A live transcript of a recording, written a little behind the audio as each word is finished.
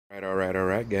All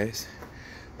right, guys.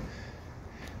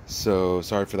 So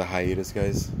sorry for the hiatus,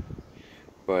 guys,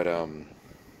 but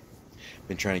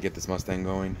been trying to get this Mustang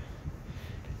going,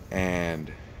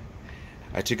 and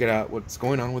I took it out. What's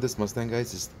going on with this Mustang,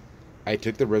 guys, is I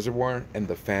took the reservoir and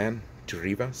the fan to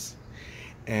Rivas,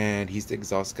 and he's the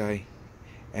exhaust guy.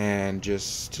 And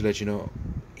just to let you know,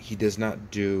 he does not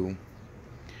do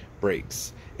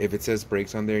brakes. If it says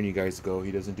brakes on there and you guys go, he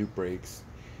doesn't do brakes.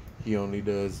 He only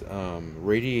does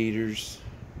radiators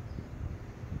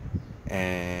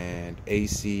and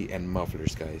AC and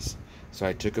mufflers, guys. So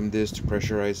I took him this to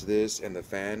pressurize this and the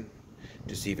fan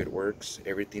to see if it works.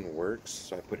 Everything works,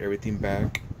 so I put everything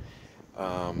back.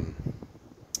 I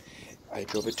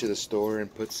drove it to the store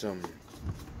and put some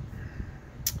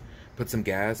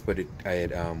gas, but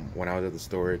when I was at the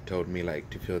store, it told me like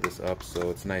to fill this up so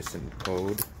it's nice and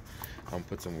cold.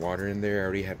 Put some water in there. I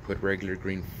already had put regular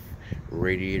green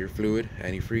radiator fluid,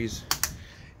 antifreeze.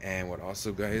 And what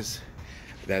also, guys,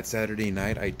 that Saturday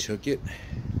night I took it.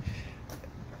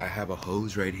 I have a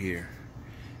hose right here,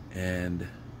 and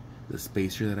the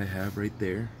spacer that I have right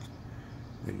there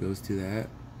that goes to that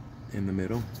in the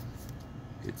middle,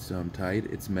 it's tight.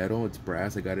 It's metal, it's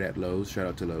brass. I got it at Lowe's. Shout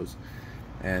out to Lowe's.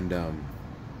 And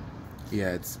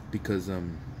yeah, it's because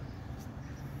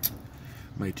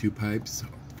my two pipes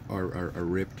are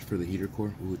ripped for the heater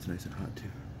core. Ooh, it's nice and hot too.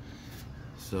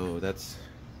 So that's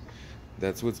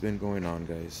what's been going on,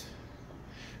 guys,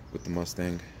 with the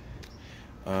Mustang.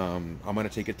 I'm gonna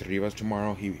take it to Rivas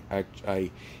tomorrow. He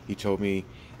told me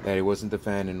that it wasn't the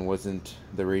fan and wasn't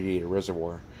the radiator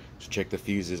reservoir. To check the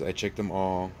fuses, I checked them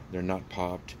all. They're not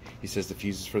popped. He says the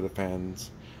fuses for the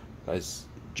fans is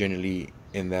generally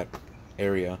in that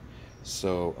area.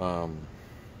 So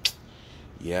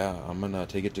yeah, I'm gonna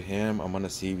take it to him. I'm gonna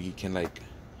see if he can like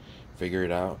figure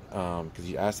it out, because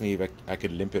he asked me if I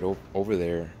could limp it over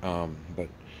there, but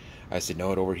I said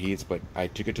no, it overheats. But I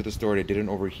took it to the store. It didn't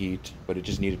overheat, but it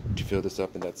just needed to fill this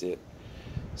up, and that's it.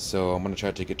 So I'm gonna try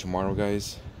to take it tomorrow,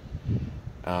 guys.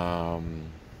 Yeah,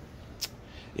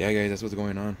 guys, that's what's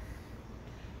going on.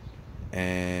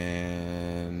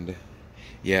 And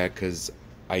yeah, because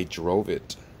I drove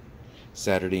it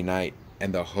Saturday night,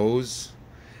 and the hose,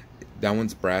 that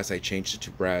one's brass. I changed it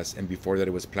to brass, and before that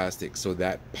it was plastic. So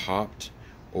that popped,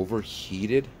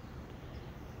 overheated,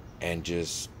 and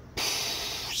just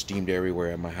steamed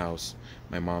everywhere at my house.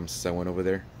 My mom's. I went over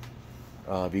there.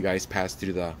 If you guys passed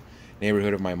through the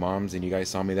neighborhood of my mom's and you guys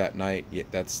saw me that night, yeah,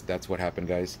 that's what happened,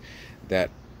 guys.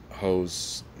 That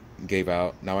hose gave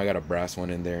out. Now I got a brass one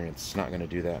in there, and it's not gonna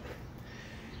do that.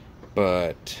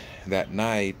 But that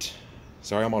night,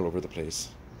 sorry, I'm all over the place.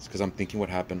 It's because I'm thinking what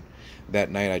happened. That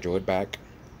night I drove it back.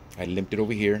 I limped it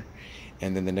over here,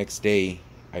 and then the next day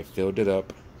I filled it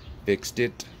up, fixed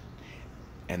it,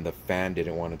 and the fan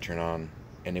didn't want to turn on,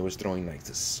 and it was throwing like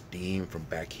the steam from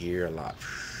back here a lot.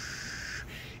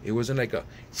 It wasn't like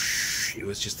it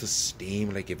was just the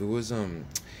steam. Like if it was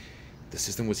the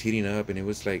system was heating up and it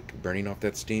was like burning off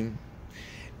that steam.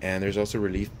 And there's also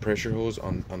relief pressure hose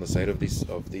on the side of these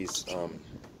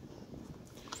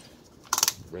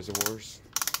reservoirs.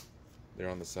 They're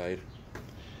on the side.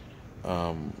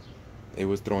 It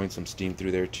was throwing some steam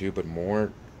through there too, but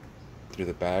more through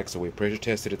the back. So we pressure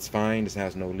tested, it's fine, it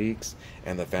has no leaks,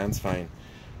 and the fan's fine.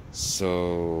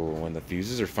 So when the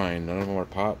fuses are fine, none of them are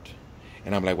popped.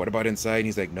 And I'm like, what about inside? And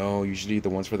he's like, no, usually the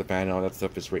ones for the fan and all that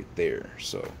stuff is right there.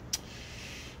 So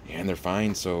yeah, and they're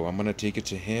fine. So I'm gonna take it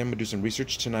to him and do some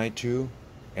research tonight too,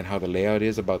 and how the layout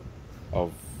is of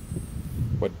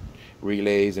what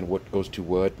relays and what goes to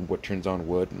what and what turns on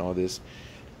what and all this.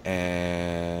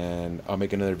 And I'll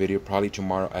make another video probably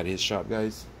tomorrow at his shop,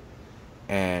 guys,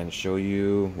 and show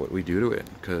you what we do to it,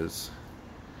 because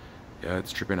yeah,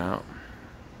 it's tripping out.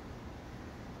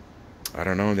 I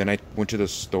don't know. And then I went to the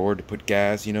store to put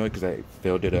gas, you know, because I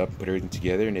filled it up, put everything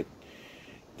together, and I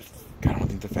don't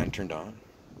think the fan turned on,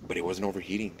 but it wasn't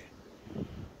overheating.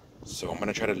 So I'm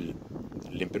gonna try to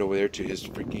limp it over there to his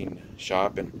freaking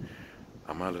shop, and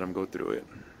I'm gonna let him go through it.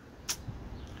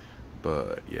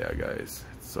 But yeah, guys,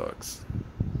 it sucks.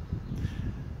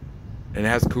 And it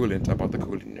has coolant. I bought the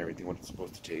coolant and everything, what it's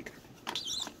supposed to take.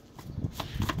 It's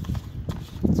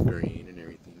green and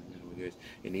everything, you know, guys.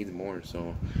 It needs more,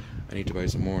 so I need to buy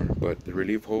some more. But the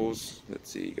relief holes, let's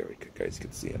see, you guys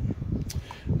can see them.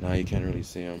 Now you can't really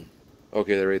see them.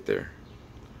 Okay, they're right there.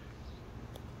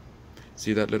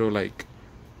 See that little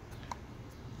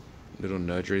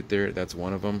nudge right there? That's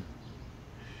one of them.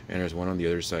 And there's one on the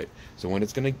other side. So when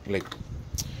it's gonna like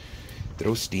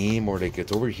throw steam or like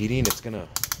it's overheating, it's gonna,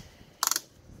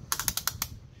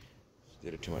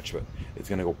 did it too much, but it's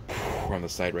gonna go on the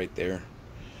side right there.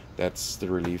 That's the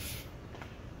relief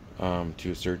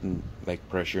to a certain like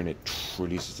pressure, and it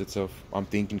releases itself. I'm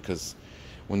thinking because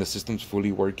when the system's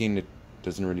fully working, it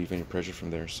doesn't relieve any pressure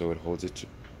from there, so it holds it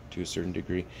to a certain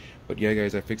degree. But yeah,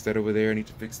 guys, I fixed that over there. I need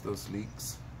to fix those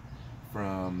leaks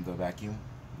from the vacuum.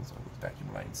 Those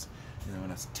vacuum lines. You know,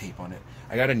 and that's tape on it.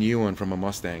 I got a new one from a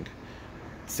Mustang.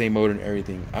 Same motor and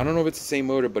everything. I don't know if it's the same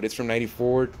motor, but it's from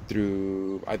 94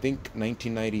 through, I think,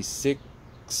 1996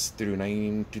 through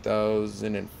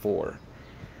 2004.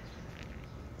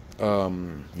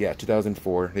 Yeah,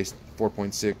 2004. They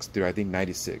 4.6 through, I think,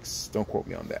 96. Don't quote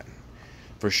me on that.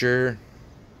 For sure,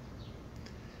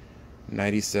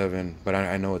 97, but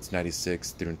I know it's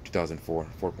 96 through 2004,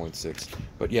 4.6.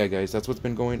 But yeah, guys, that's what's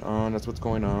been going on. That's what's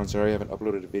going on. Sorry I haven't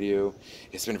uploaded a video.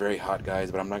 It's been very hot,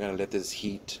 guys, but I'm not gonna let this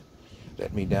heat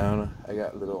let me down. I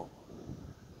got a little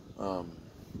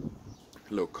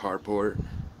carport.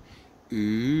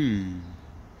 Ooh.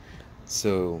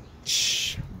 So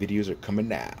videos are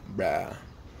coming out, bruh.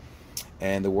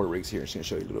 And the water rig's here. I'm just gonna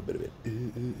show you a little bit of it.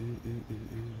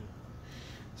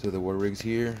 So the water rig's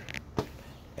here.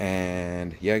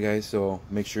 And yeah, guys, so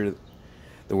make sure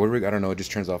the water rig, I don't know, it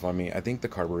just turns off on me. I think the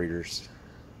carburetors,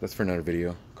 that's for another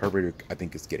video. Carburetor, I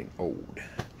think, is getting old.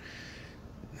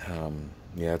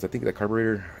 Yeah, I think the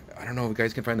carburetor, I don't know if you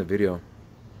guys can find the video,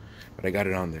 but I got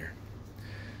it on there.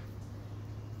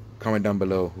 Comment down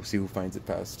below. We'll see who finds it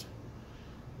fast.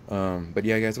 But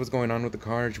yeah, guys, what's going on with the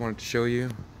car? I just wanted to show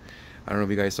you. I don't know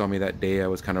if you guys saw me that day. I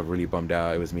was kind of really bummed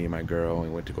out. It was me and my girl, and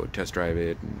we went to go test drive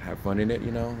it and have fun in it,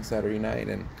 you know, Saturday night.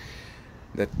 And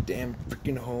that damn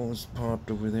freaking hose popped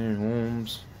over there,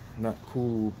 Holmes. Not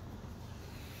cool.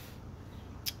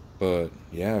 But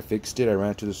yeah, I fixed it. I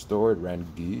ran to the store. It ran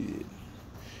good.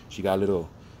 She got a little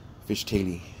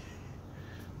fishtaily.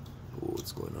 Oh,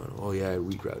 what's going on? Oh yeah, I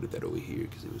rerouted that over here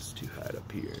because it was too hot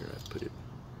up here. I put it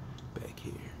back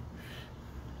here.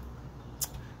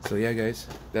 So yeah, guys,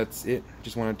 that's it.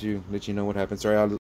 Just wanted to let you know what happened. Sorry,